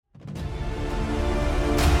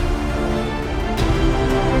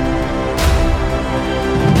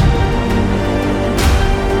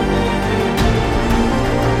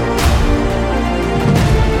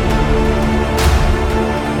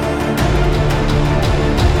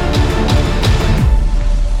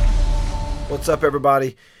What's up,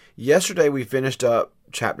 everybody? Yesterday we finished up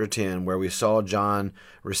chapter 10, where we saw John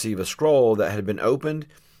receive a scroll that had been opened,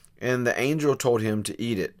 and the angel told him to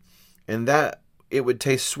eat it, and that it would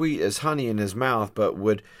taste sweet as honey in his mouth, but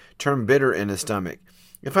would turn bitter in his stomach.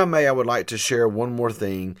 If I may, I would like to share one more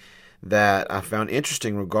thing that I found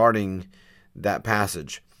interesting regarding that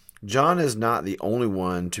passage. John is not the only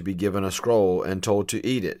one to be given a scroll and told to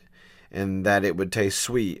eat it, and that it would taste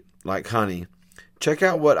sweet like honey. Check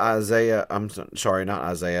out what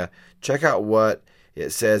Check out what it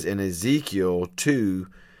says in Ezekiel 2,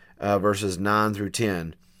 verses 9 through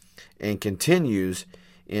 10, and continues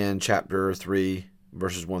in chapter 3,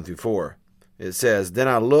 verses 1 through 4. It says, "Then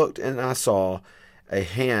I looked, and I saw a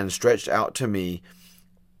hand stretched out to me,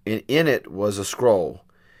 and in it was a scroll,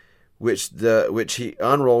 which he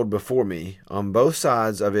unrolled before me. On both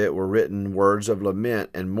sides of it were written words of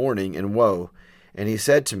lament and mourning and woe. And he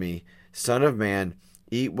said to me, 'Son of man,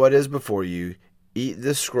 eat what is before you, eat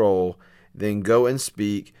this scroll, then go and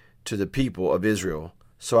speak to the people of Israel.'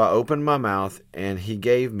 So I opened my mouth, and he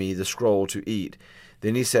gave me the scroll to eat.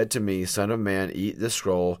 Then he said to me, 'Son of man, eat this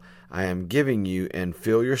scroll I am giving you, and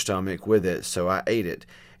fill your stomach with it.' So I ate it,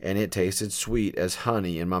 and it tasted sweet as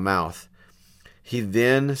honey in my mouth. He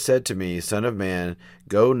then said to me, 'Son of man,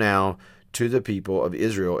 go now to the people of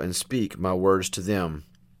Israel, and speak my words to them.'"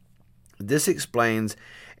 This explains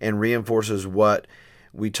and reinforces what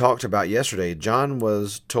we talked about yesterday. John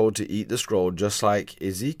was told to eat the scroll just like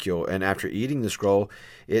Ezekiel, and after eating the scroll,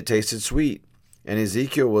 it tasted sweet. And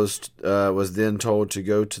Ezekiel was then told to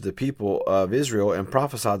go to the people of Israel and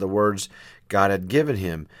prophesy the words God had given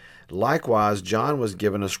him. Likewise, John was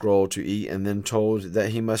given a scroll to eat and then told that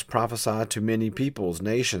he must prophesy to many peoples,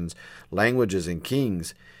 nations, languages, and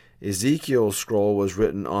kings. Ezekiel's scroll was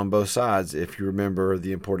written on both sides, if you remember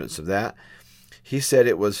the importance of that. He said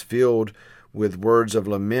it was filled with words of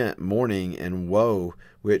lament, mourning, and woe,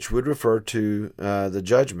 which would refers to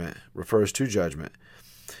judgment.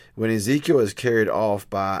 When Ezekiel is carried off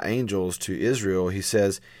by angels to Israel, he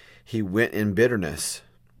says he went in bitterness,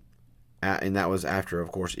 and that was after,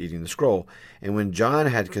 of course, eating the scroll. And when John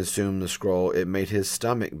had consumed the scroll, it made his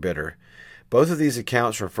stomach bitter. Both of these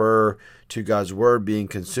accounts refer to God's word being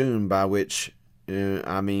consumed, by which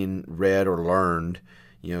read or learned,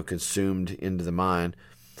 consumed into the mind,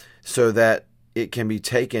 so that it can be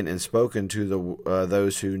taken and spoken to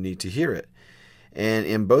those who need to hear it. And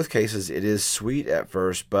in both cases, it is sweet at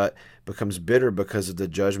first, but becomes bitter because of the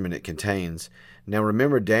judgment it contains. Now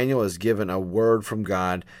remember, Daniel is given a word from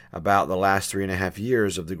God about the last 3.5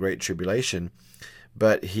 years of the Great Tribulation,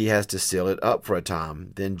 but he has to seal it up for a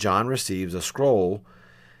time. Then John receives a scroll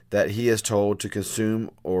that he is told to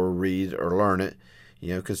consume or read or learn it,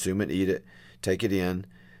 consume it, eat it, take it in,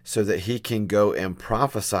 so that he can go and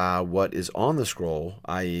prophesy what is on the scroll,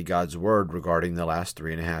 i.e. God's word regarding the last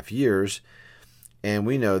 3.5 years. And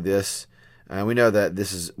we know this, we know that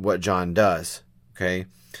this is what John does, okay?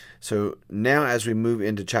 So now as we move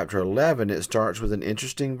into chapter 11, it starts with an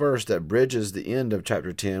interesting verse that bridges the end of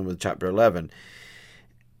chapter 10 with chapter 11,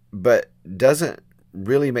 but doesn't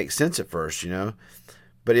really make sense at first,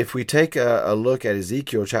 But if we take a look at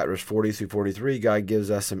Ezekiel chapters 40 through 43, God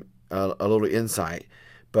gives us a little insight.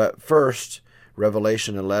 But first,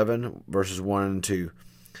 Revelation 11, verses 1 and 2.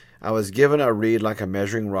 "I was given a reed like a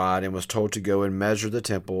measuring rod, and was told to go and measure the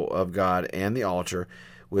temple of God and the altar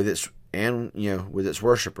with its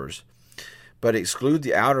worshipers. But exclude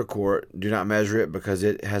the outer court, do not measure it, because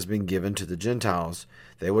it has been given to the Gentiles.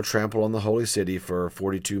 They will trample on the holy city for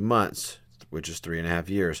 42 months, which is 3.5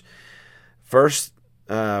 years. First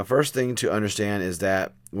thing to understand is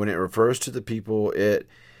that when it refers to the people,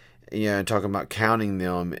 talking about counting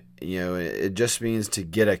them, it just means to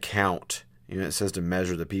get a count. It says to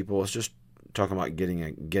measure the people. It's just talking about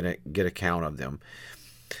get a count of them.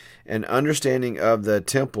 An understanding of the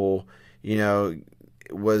temple,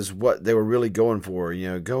 was what they were really going for.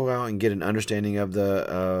 Go out and get an understanding of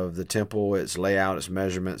the temple, its layout, its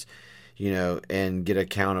measurements, and get a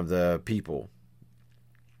count of the people.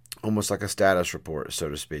 Almost like a status report, so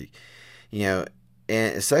to speak.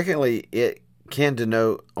 And secondly, it can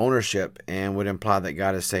denote ownership and would imply that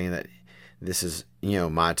God is saying that this is,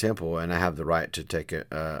 my temple, and I have the right to take it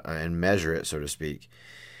and measure it, so to speak.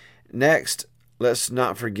 Next, let's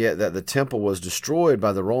not forget that the temple was destroyed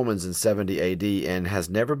by the Romans in 70 AD and has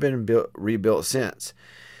never been rebuilt since.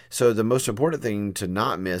 So the most important thing to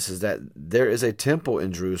not miss is that there is a temple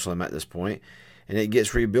in Jerusalem at this point, and it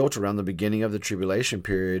gets rebuilt around the beginning of the tribulation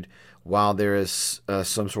period while there is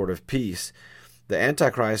some sort of peace. The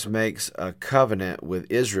Antichrist makes a covenant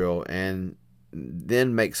with Israel and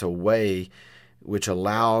then makes a way which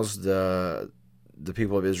allows the the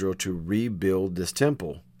people of Israel to rebuild this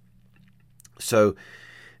temple. So,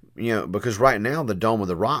 because right now the Dome of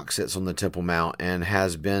the Rock sits on the Temple Mount and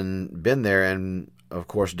has been there and, of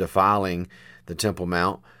course, defiling the Temple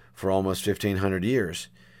Mount for almost 1,500 years.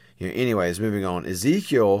 Anyways, moving on.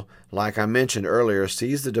 Ezekiel, like I mentioned earlier,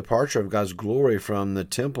 sees the departure of God's glory from the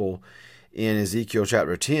temple in Ezekiel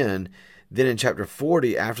chapter 10. Then in chapter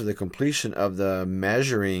 40, after the completion of the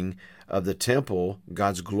measuring of the temple,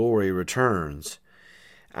 God's glory returns.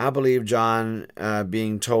 I believe John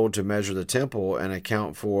being told to measure the temple and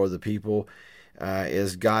account for the people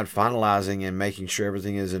is God finalizing and making sure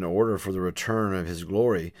everything is in order for the return of his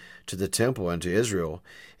glory to the temple and to Israel.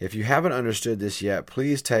 If you haven't understood this yet,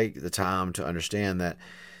 please take the time to understand that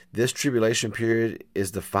this tribulation period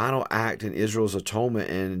is the final act in Israel's atonement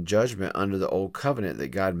and judgment under the old covenant that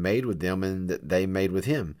God made with them and that they made with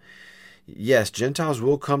him. Yes, Gentiles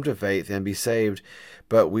will come to faith and be saved,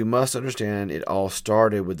 but we must understand it all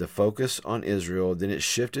started with the focus on Israel, then it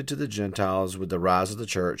shifted to the Gentiles with the rise of the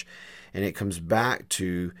church, and it comes back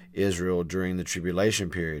to Israel during the tribulation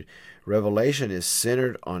period. Revelation is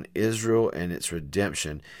centered on Israel and its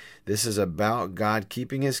redemption. This is about God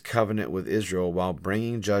keeping his covenant with Israel while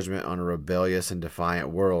bringing judgment on a rebellious and defiant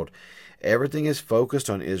world. Everything is focused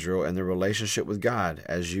on Israel and their relationship with God,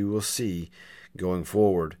 as you will see going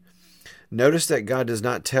forward. Notice that God does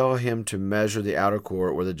not tell him to measure the outer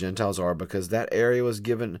court where the Gentiles are, because that area was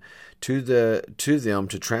given to them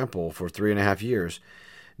to trample for 3.5 years,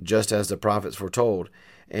 just as the prophets foretold.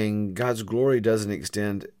 And God's glory doesn't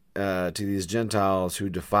extend to these Gentiles who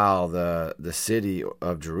defile the city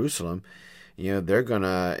of Jerusalem. They're going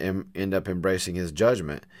to end up embracing his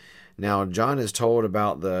judgment. Now, John is told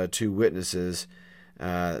about the two witnesses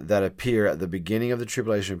that appear at the beginning of the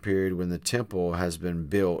tribulation period when the temple has been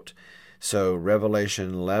built. So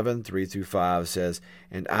Revelation 11:3-5 says,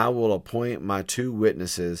 "And I will appoint my two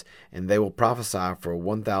witnesses, and they will prophesy for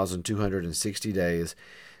 1,260 days,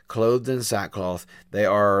 clothed in sackcloth. They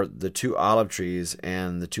are the two olive trees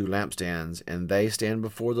and the two lampstands, and they stand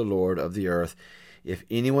before the Lord of the earth. If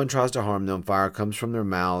anyone tries to harm them, fire comes from their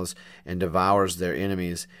mouths and devours their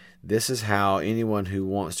enemies. This is how anyone who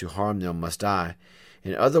wants to harm them must die."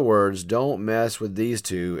 In other words, don't mess with these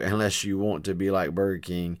two unless you want to be like Burger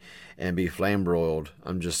King and be flame broiled.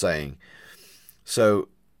 I'm just saying. So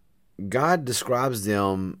God describes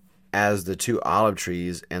them as the two olive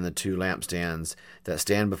trees and the two lampstands that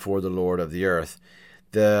stand before the Lord of the earth.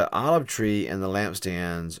 The olive tree and the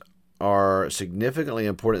lampstands are significantly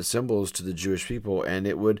important symbols to the Jewish people, and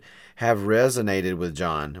it would have resonated with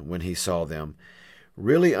John when he saw them.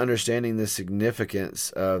 Really understanding the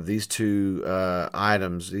significance of these two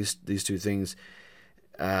items, these two things,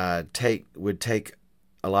 would take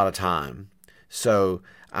a lot of time. So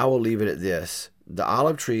I will leave it at this. The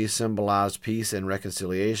olive tree symbolized peace and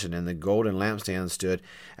reconciliation, and the golden lampstand stood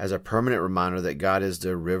as a permanent reminder that God is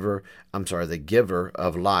the giver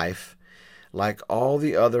of life. Like all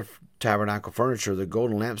the other tabernacle furniture, the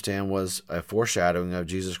golden lampstand was a foreshadowing of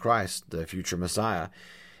Jesus Christ, the future Messiah.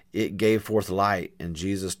 It gave forth light, and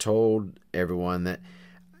Jesus told everyone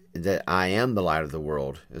that I am the light of the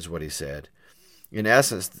world, is what he said. In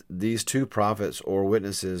essence, these two prophets or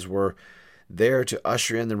witnesses were there to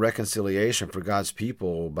usher in the reconciliation for God's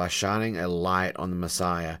people by shining a light on the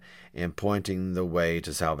Messiah and pointing the way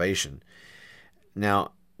to salvation.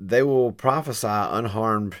 Now, they will prophesy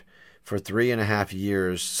unharmed for 3.5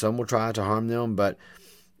 years. Some will try to harm them, but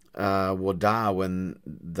will die when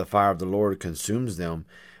the fire of the Lord consumes them.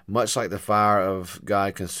 Much like the fire of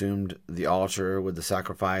God consumed the altar with the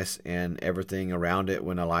sacrifice and everything around it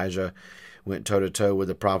when Elijah went toe-to-toe with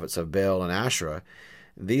the prophets of Baal and Asherah,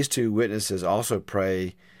 these two witnesses also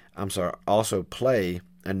play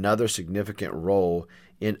another significant role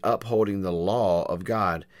in upholding the law of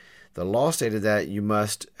God. The law stated that you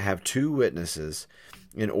must have two witnesses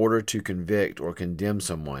in order to convict or condemn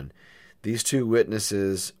someone. These two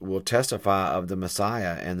witnesses will testify of the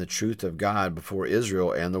Messiah and the truth of God before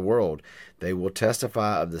Israel and the world. They will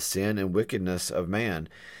testify of the sin and wickedness of man,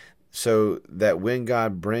 so that when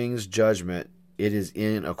God brings judgment, it is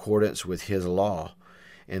in accordance with his law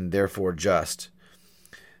and therefore just.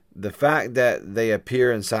 The fact that they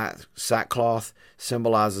appear in sackcloth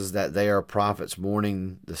symbolizes that they are prophets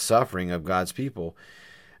mourning the suffering of God's people.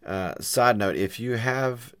 Side note, if you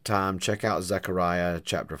have time, check out Zechariah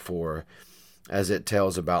chapter 4, as it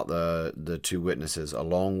tells about the two witnesses,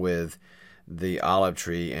 along with the olive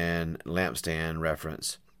tree and lampstand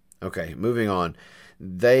reference. Okay, moving on.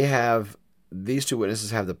 These two witnesses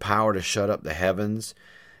have the power to shut up the heavens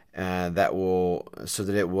so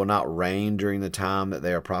that it will not rain during the time that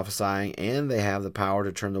they are prophesying, and they have the power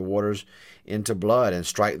to turn the waters into blood and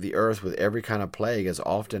strike the earth with every kind of plague as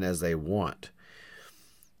often as they want.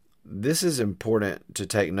 This is important to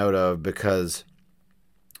take note of, because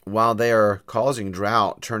while they are causing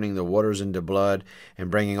drought, turning the waters into blood,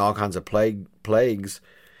 and bringing all kinds of plagues,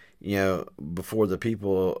 before the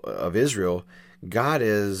people of Israel, God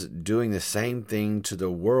is doing the same thing to the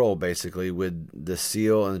world, basically, with the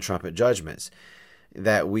seal and the trumpet judgments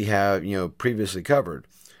that we have, previously covered.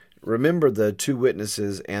 Remember the two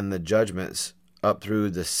witnesses and the judgments up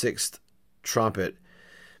through the sixth trumpet.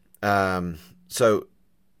 So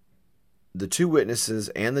the two witnesses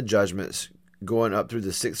and the judgments going up through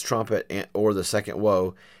the sixth trumpet or the second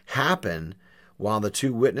woe happen while the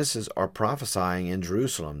two witnesses are prophesying in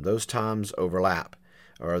Jerusalem. Those times overlap,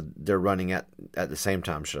 or they're running at the same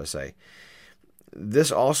time, should I say.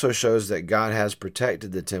 This also shows that God has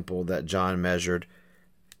protected the temple that John measured,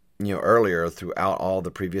 earlier throughout all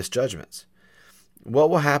the previous judgments.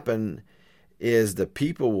 What will happen is the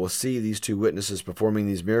people will see these two witnesses performing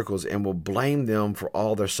these miracles and will blame them for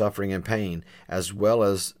all their suffering and pain, as well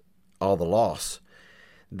as all the loss.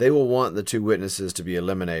 They will want the two witnesses to be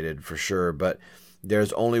eliminated for sure, but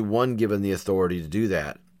there's only one given the authority to do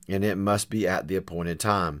that, and it must be at the appointed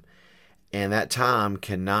time. And that time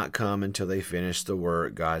cannot come until they finish the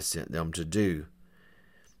work God sent them to do.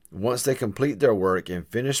 Once they complete their work and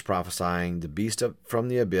finish prophesying, the beast from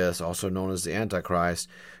the abyss, also known as the Antichrist,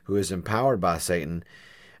 who is empowered by Satan,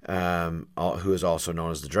 who is also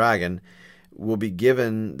known as the dragon, will be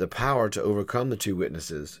given the power to overcome the two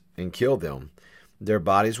witnesses and kill them. Their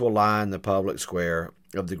bodies will lie in the public square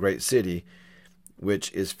of the great city,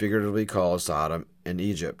 which is figuratively called Sodom and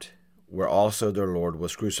Egypt, where also their Lord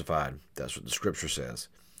was crucified. That's what the scripture says.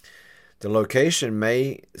 The location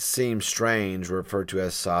may seem strange, referred to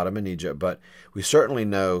as Sodom and Egypt, but we certainly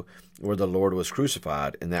know where the Lord was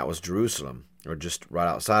crucified, and that was Jerusalem, or just right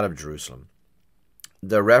outside of Jerusalem.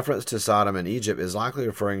 The reference to Sodom and Egypt is likely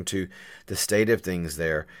referring to the state of things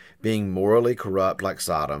there, being morally corrupt like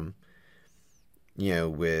Sodom,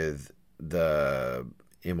 with the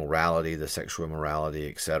immorality, the sexual immorality,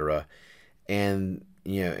 etc., and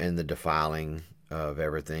the defiling of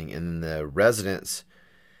everything. And the residents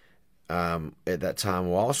at that time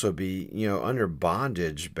will also be, under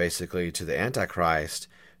bondage, basically, to the Antichrist,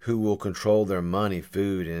 who will control their money,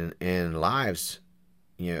 food, and lives,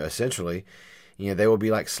 essentially. They will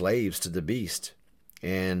be like slaves to the beast,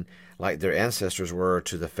 and like their ancestors were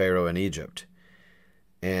to the Pharaoh in Egypt.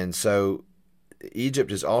 And so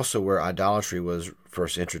Egypt is also where idolatry was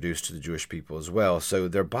first introduced to the Jewish people as well. So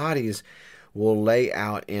their bodies will lay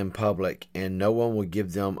out in public, and no one will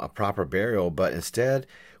give them a proper burial, but instead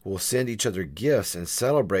will send each other gifts and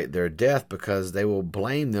celebrate their death, because they will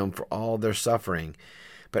blame them for all their suffering.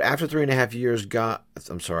 But after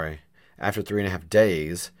 3.5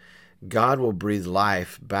 days, God will breathe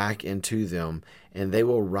life back into them, and they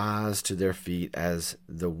will rise to their feet as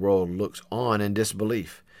the world looks on in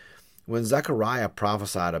disbelief. When Zechariah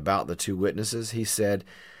prophesied about the two witnesses, he said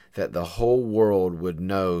that the whole world would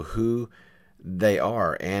know who they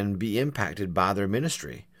are and be impacted by their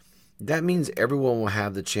ministry. That means everyone will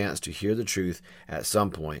have the chance to hear the truth at some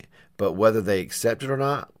point, but whether they accept it or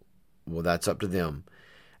not, well, that's up to them.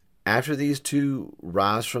 After these two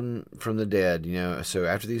rise from the dead, so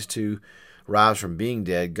after these two rise from being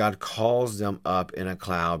dead, God calls them up in a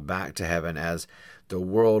cloud back to heaven as the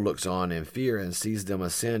world looks on in fear and sees them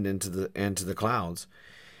ascend into the clouds.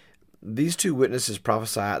 These two witnesses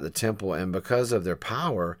prophesy at the temple, and because of their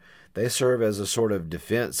power, they serve as a sort of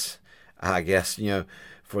defense, I guess,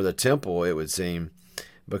 for the temple, it would seem,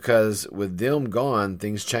 because with them gone,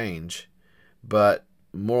 things change. But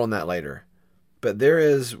more on that later. But there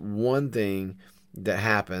is one thing that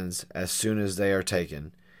happens as soon as they are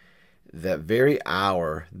taken. That very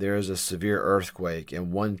hour, there is a severe earthquake,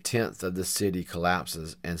 and 1/10 of the city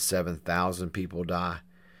collapses, and 7,000 people die.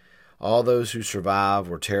 All those who survived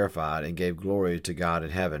were terrified and gave glory to God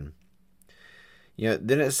in heaven.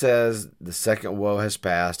 Then it says the second woe has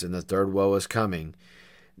passed and the third woe is coming.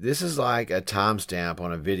 This is like a timestamp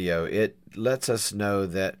on a video. It lets us know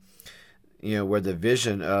that, where the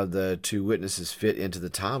vision of the two witnesses fit into the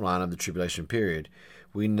timeline of the tribulation period.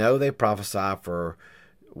 We know they prophesy for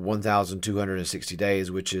 1,260 days,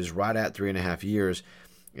 which is right at 3.5 years,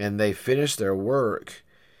 and they finish their work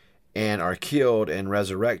and are killed and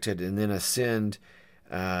resurrected and then ascend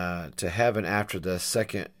to heaven after the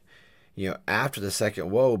second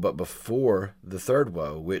woe, but before the third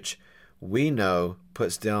woe, which we know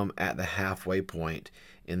puts them at the halfway point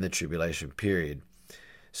in the tribulation period.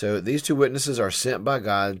 So these two witnesses are sent by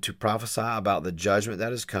God to prophesy about the judgment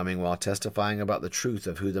that is coming while testifying about the truth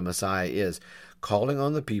of who the Messiah is, calling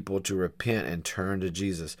on the people to repent and turn to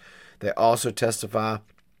Jesus. They also testify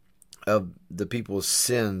of the people's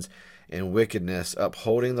sins and wickedness,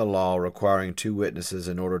 upholding the law requiring two witnesses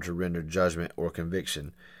in order to render judgment or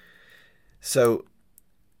conviction. So,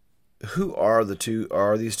 who are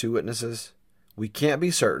these two witnesses? We can't be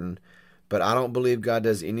certain, but I don't believe God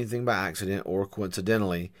does anything by accident or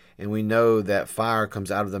coincidentally, and we know that fire comes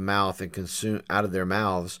out of out of their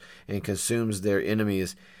mouths and consumes their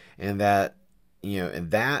enemies, and that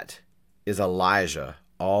is Elijah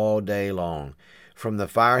all day long. From the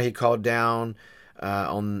fire he called down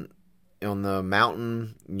on the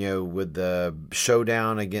mountain, with the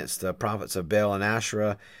showdown against the prophets of Baal and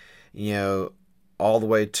Asherah, all the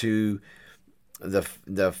way to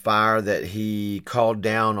the fire that he called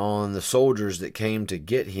down on the soldiers that came to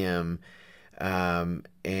get him,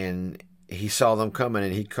 and he saw them coming,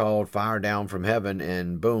 and he called fire down from heaven,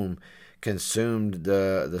 and boom, consumed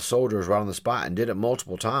the soldiers right on the spot, and did it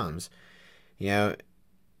multiple times.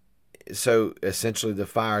 So essentially the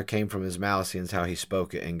fire came from his mouth, seeing how he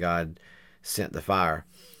spoke it, and God sent the fire.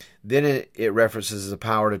 Then it references the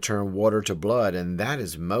power to turn water to blood, and that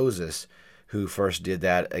is Moses who first did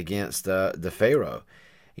that against the Pharaoh.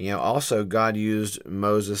 Also God used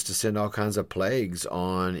Moses to send all kinds of plagues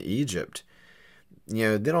on Egypt.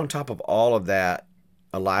 Then on top of all of that,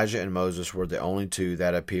 Elijah and Moses were the only two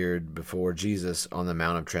that appeared before Jesus on the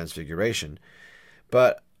Mount of Transfiguration.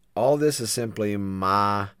 But all this is simply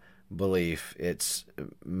my belief. It's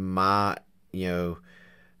my,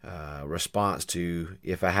 response to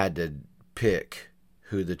if I had to pick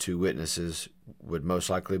who the two witnesses would most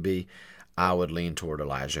likely be, I would lean toward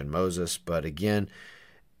Elijah and Moses. But again,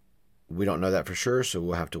 we don't know that for sure, so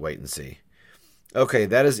we'll have to wait and see. Okay,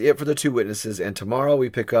 that is it for the two witnesses, and tomorrow we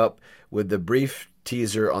pick up with the brief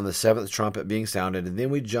teaser on the seventh trumpet being sounded, and then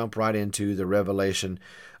we jump right into the revelation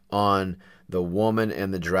on the woman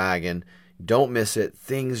and the dragon. Don't miss it.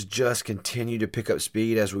 Things just continue to pick up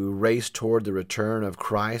speed as we race toward the return of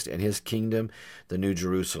Christ and his kingdom, the New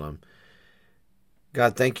Jerusalem.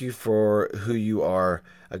 God, thank you for who you are,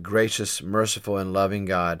 a gracious, merciful, and loving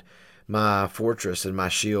God, my fortress and my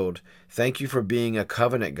shield. Thank you for being a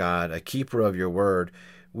covenant God, a keeper of your word.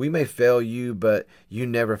 We may fail you, but you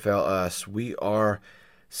never fail us. We are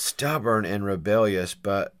stubborn and rebellious,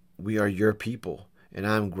 but we are your people, and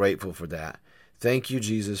I'm grateful for that. Thank you,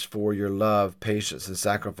 Jesus, for your love, patience, and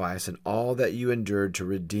sacrifice, and all that you endured to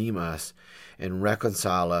redeem us and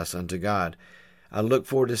reconcile us unto God. I look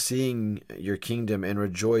forward to seeing your kingdom and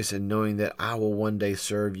rejoice in knowing that I will one day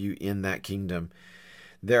serve you in that kingdom.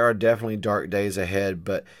 There are definitely dark days ahead,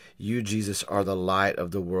 but you, Jesus, are the light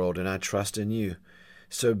of the world, and I trust in you.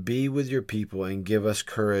 So be with your people and give us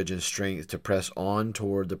courage and strength to press on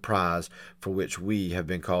toward the prize for which we have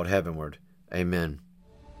been called heavenward. Amen.